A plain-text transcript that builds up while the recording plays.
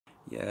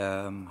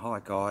Hi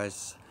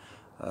guys.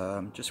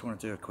 Just want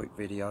to do a quick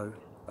video.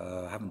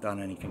 Haven't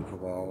done anything for a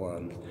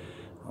while.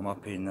 I'm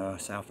up in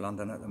South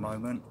London at the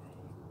moment,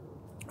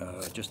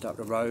 just up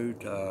the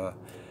road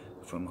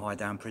from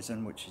Highdown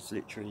Prison, which is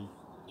literally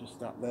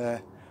just up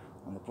there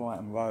on the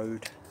Brighton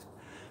Road.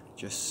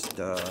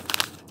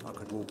 I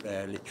could walk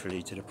there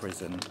literally to the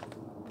prison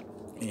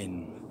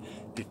in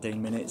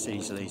 15 minutes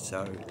easily,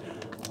 so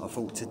I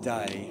thought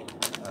today,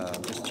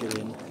 just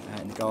chilling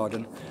out in the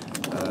garden,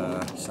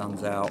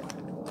 sun's out,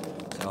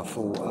 so I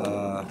thought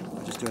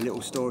I'd just do a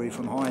little story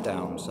from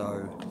Highdown.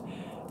 So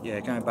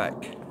yeah, going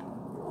back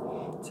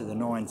to the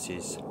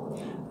 90s,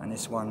 and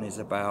this one is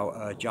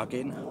about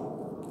jugging.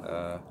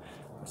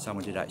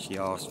 Someone did actually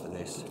ask for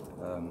this,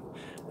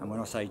 and when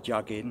I say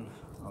jugging,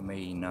 I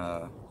mean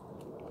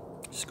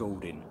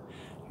scalding,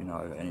 you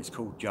know, and it's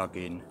called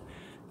jugging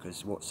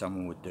because what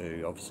someone would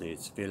do, obviously,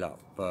 is fill up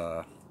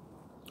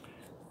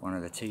one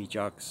of the tea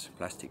jugs,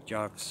 plastic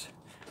jugs,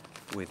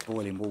 with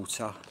boiling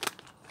water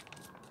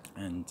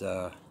and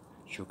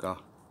sugar,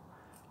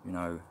 you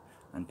know,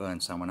 and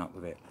burn someone up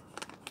with it,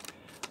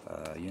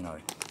 you know.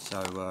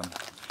 So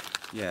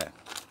yeah,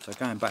 so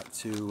going back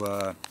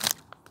to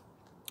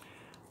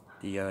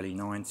the early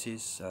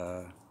 90s,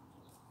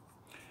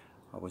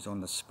 I was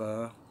on the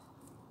Spur,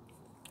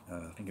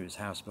 I think it was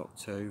House Block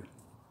 2,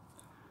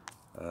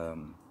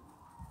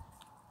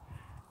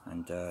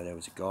 and there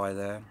was a guy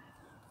there.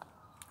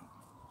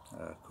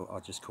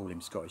 I'll just call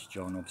him Scottish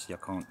John. Obviously I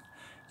can't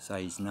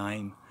say his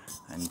name,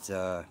 and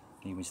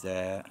he was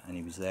there, and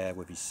he was there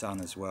with his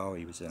son as well.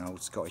 He was an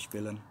old Scottish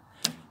villain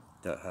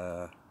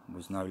that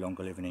was no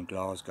longer living in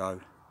Glasgow,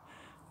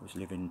 was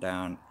living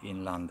down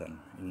in London,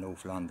 in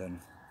North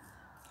London.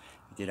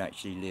 He did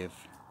actually live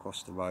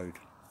across the road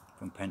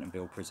from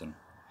Pentonville Prison,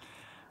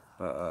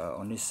 but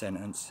on this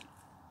sentence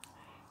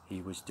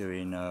he was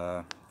doing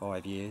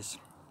 5 years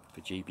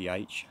for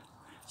GBH,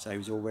 so he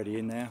was already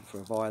in there for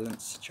a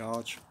violence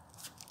charge.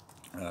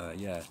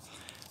 Yeah,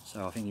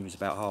 so I think he was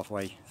about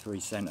halfway through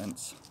his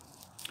sentence,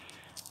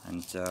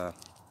 and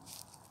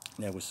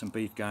there was some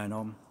beef going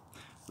on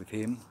with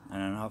him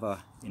and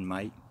another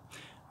inmate.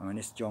 I mean,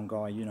 this John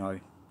guy, you know,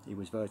 he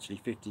was virtually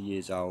 50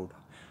 years old,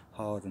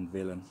 hardened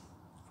villain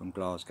from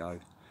Glasgow,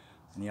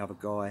 and the other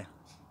guy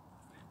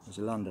was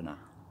a Londoner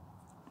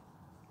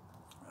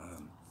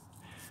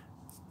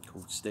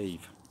called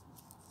Steve,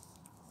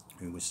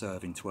 who was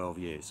serving 12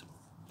 years.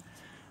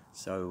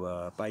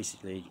 So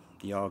basically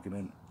the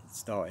argument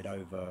started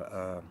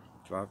over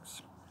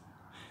drugs,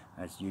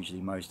 as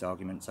usually most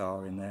arguments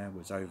are in there.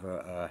 Was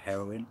over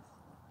heroin,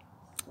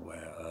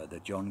 where the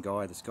John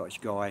guy, the Scottish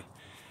guy,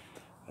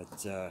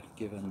 had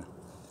given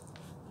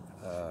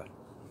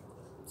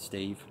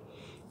Steve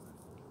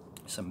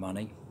some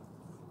money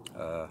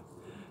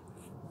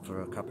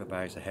for a couple of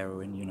bags of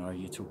heroin. You know,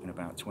 you're talking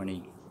about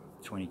 20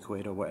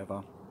 quid or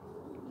whatever.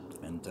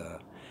 And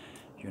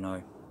you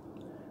know,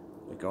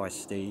 the guy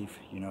Steve,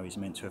 you know, he's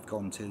meant to have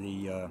gone to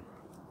the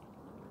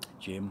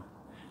gym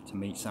to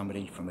meet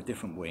somebody from a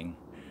different wing,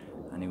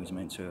 and he was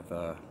meant to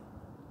have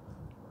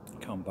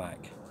come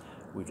back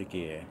with the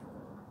gear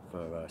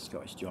for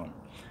Scottish John,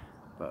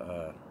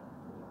 but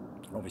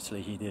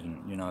obviously he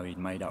didn't. You know, he'd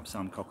made up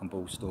some cock and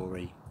bull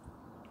story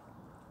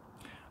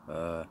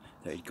that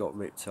he'd got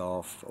ripped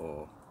off,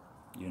 or,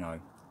 you know,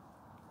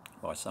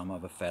 by some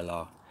other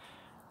fella,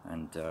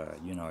 and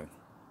you know,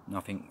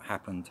 nothing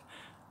happened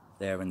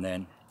there and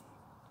then.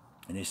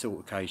 And this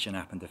altercation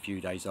happened a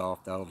few days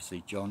after.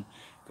 Obviously John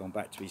gone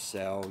back to his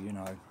cell, you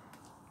know,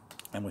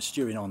 and was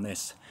stewing on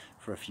this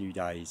for a few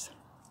days.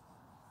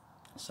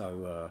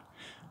 So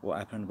what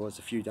happened was,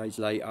 a few days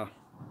later,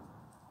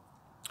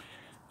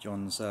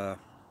 John's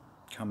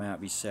come out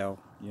of his cell,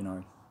 you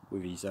know,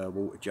 with his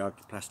water jug,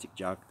 plastic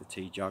jug, the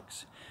tea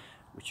jugs,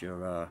 which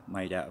are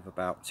made out of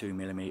about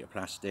 2mm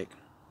plastic,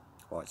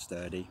 quite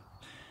sturdy,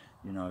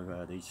 you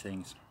know, these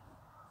things,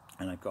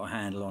 and they've got a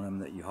handle on them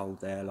that you hold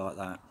there like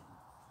that.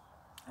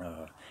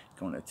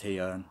 Gone to a tea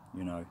urn,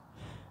 you know,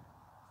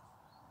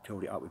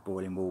 filled it up with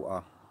boiling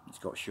water. It's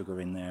got sugar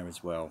in there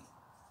as well,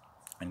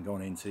 and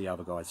gone into the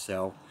other guy's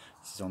cell.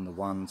 This is on the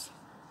ones,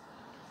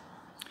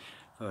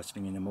 first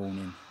thing in the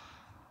morning.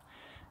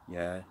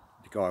 Yeah,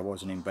 the guy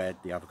wasn't in bed,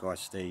 the other guy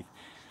Steve.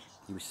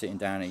 He was sitting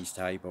down at his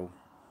table,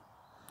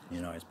 you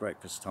know, it's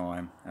breakfast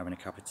time, having a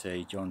cup of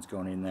tea. John's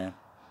gone in there.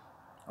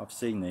 I've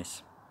seen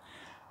this,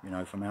 you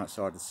know, from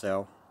outside the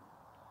cell.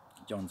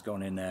 John's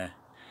gone in there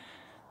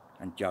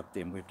and jugged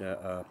him with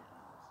the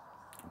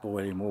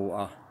boiling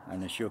water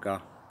and the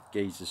sugar.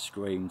 Geezer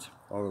screamed,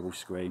 horrible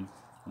scream,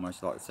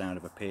 almost like the sound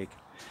of a pig.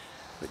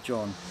 But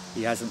John,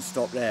 he hasn't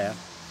stopped there.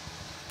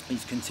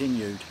 He's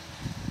continued.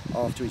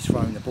 After he's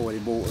thrown the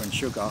boiling water and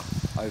sugar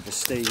over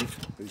Steve,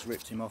 who's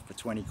ripped him off for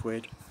 20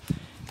 quid,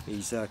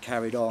 he's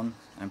carried on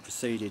and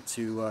proceeded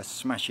to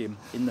smash him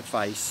in the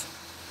face.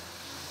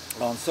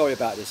 Oh, I'm sorry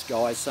about this,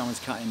 guys, someone's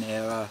cutting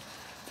their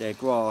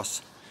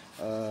grass.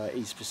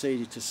 He's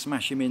proceeded to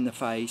smash him in the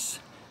face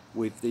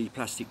with the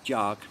plastic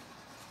jug,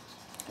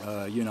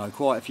 you know,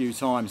 quite a few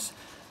times,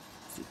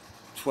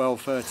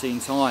 12, 13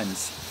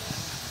 times.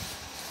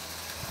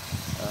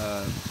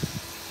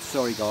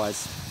 Sorry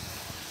guys,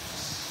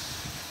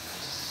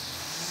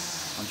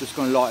 I'm just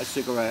going to light a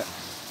cigarette.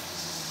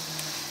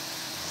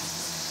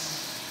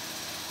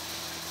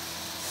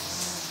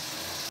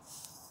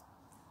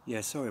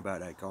 Yeah, sorry about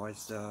that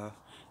guys.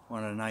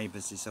 One of the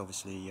neighbours has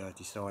obviously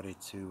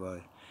decided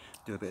to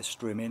do a bit of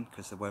strimming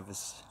because the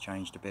weather's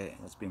changed a bit.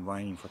 It's been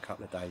raining for a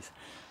couple of days.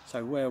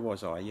 So where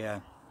was I? Yeah,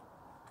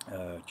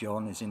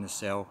 John is in the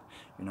cell.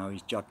 You know,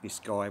 he's jugged this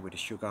guy with the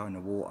sugar and the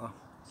water,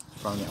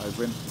 thrown it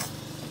over him.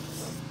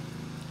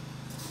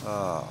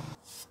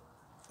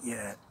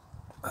 Yeah.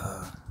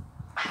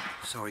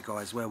 Sorry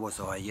guys, where was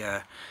I?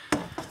 Yeah,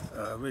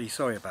 really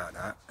sorry about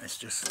that. It's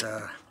just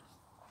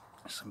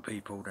some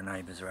people, the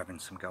neighbours, are having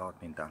some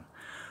gardening done.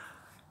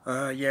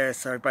 Yeah,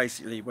 so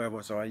basically, where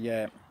was I?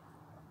 Yeah,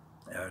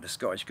 the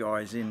Scottish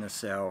guy is in the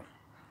cell.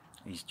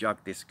 He's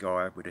jugged this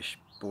guy with the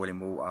boiling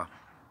water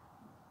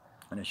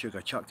and the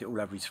sugar, chucked it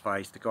all over his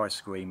face. The guy's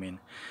screaming,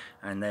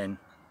 and then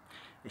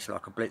it's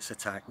like a blitz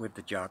attack with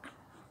the jug.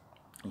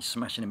 He's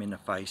smashing him in the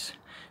face,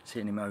 it's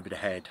hitting him over the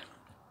head.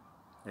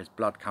 There's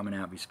blood coming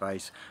out of his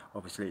face.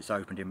 Obviously it's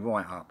opened him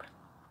right up,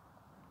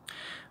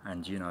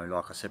 and you know,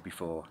 like I said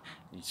before,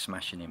 he's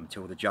smashing him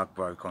until the jug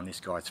broke on this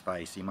guy's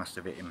face. He must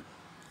have hit him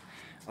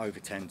over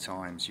 10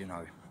 times, you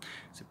know.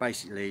 So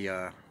basically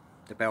the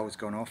bell's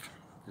gone off,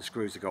 the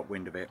screws have got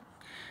wind of it.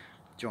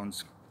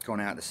 John's gone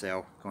out of the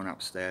cell, gone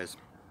upstairs,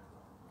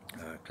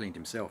 cleaned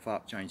himself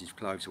up, changed his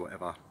clothes or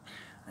whatever,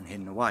 and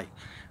hidden away.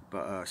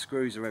 But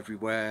screws are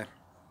everywhere,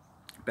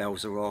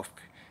 bells are off,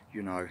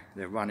 you know,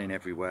 they're running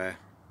everywhere.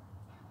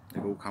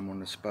 They've all come on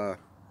the spur,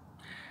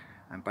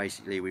 and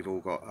basically we've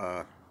all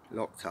got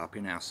locked up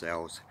in our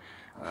cells.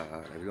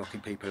 They were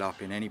locking people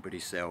up in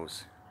anybody's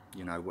cells,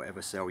 you know,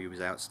 whatever cell you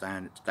was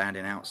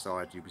standing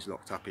outside, you was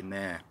locked up in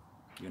there,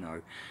 you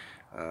know.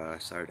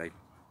 So they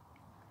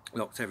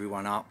locked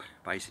everyone up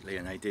basically,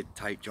 and they did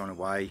take John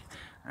away,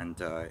 and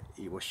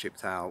he was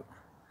shipped out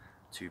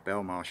to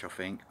Belmarsh. I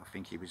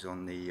think he was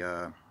on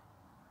the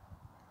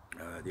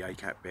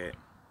ACAT bit,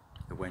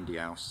 the Wendy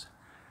House,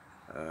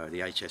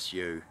 the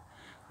HSU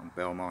on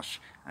Belmarsh,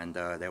 and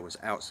there was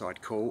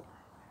outside court.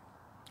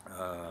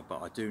 But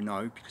I do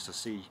know, because I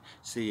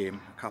see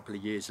him a couple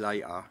of years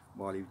later,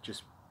 while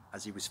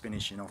as he was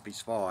finishing off his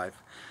 5,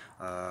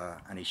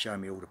 and he showed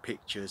me all the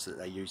pictures that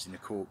they used in the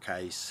court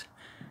case.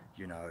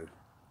 You know,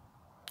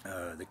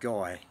 the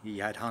guy, he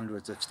had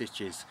hundreds of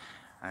stitches,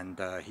 and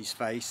his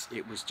face,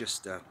 it was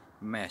just a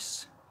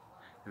mess.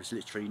 There was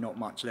literally not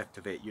much left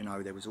of it, you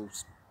know. There was all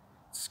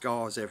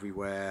scars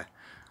everywhere,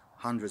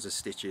 hundreds of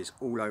stitches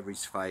all over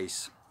his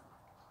face.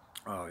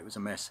 Oh, it was a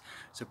mess.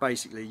 So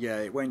basically, yeah,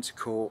 it went to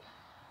court,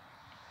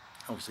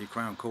 obviously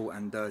Crown Court,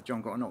 and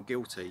John got not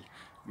guilty,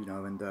 you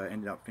know, and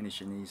ended up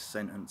finishing his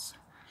sentence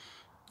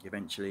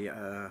eventually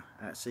at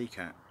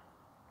CCAT,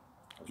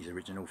 his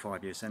original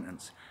 5-year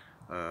sentence.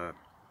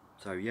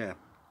 So yeah,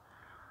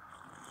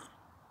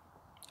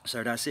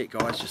 so that's it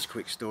guys, just a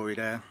quick story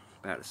there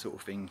about the sort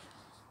of thing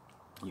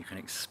you can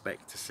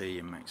expect to see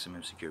in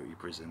maximum security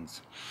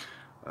prisons.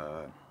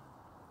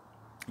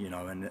 You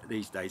know, and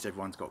these days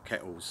everyone's got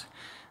kettles.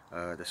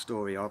 The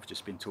story I've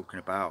just been talking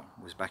about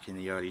was back in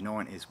the early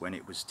 90s, when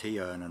it was tea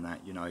urn and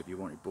that, you know, if you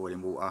wanted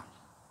boiling water,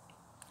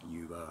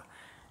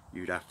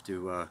 you'd have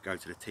to go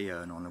to the tea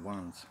urn on the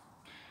ones.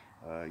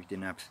 You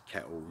didn't have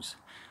kettles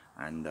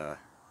and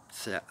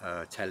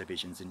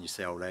televisions in your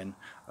cell then.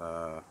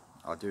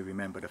 I do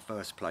remember the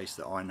first place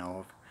that I know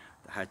of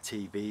that had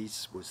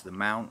TVs was the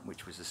Mount,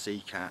 which was the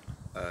CCAT,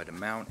 the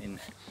Mount in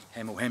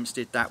Hemel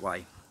Hempstead that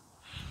way.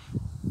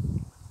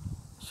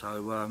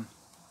 So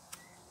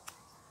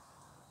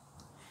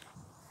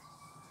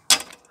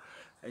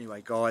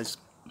anyway guys,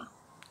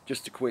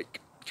 just a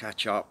quick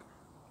catch up.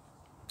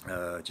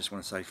 Just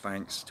want to say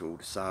thanks to all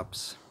the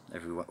subs,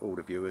 everyone, all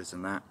the viewers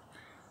and that,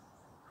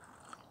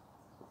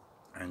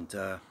 and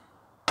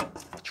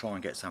I'll try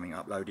and get something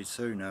uploaded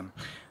soon.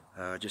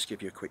 Just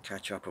give you a quick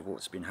catch up of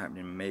what's been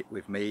happening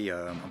with me.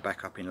 I'm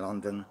back up in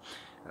London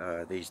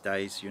these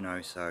days, you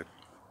know, so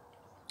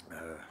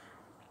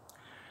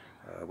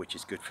which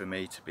is good for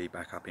me to be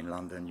back up in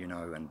London, you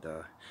know, and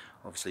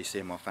obviously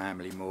seeing my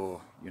family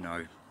more, you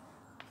know,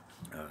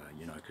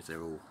 because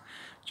they're all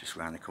just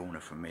around the corner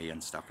from me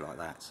and stuff like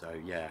that. So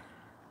yeah,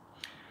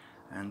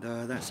 and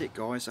that's it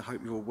guys. I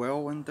hope you're all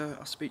well, and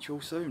I'll speak to you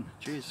all soon.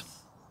 Cheers.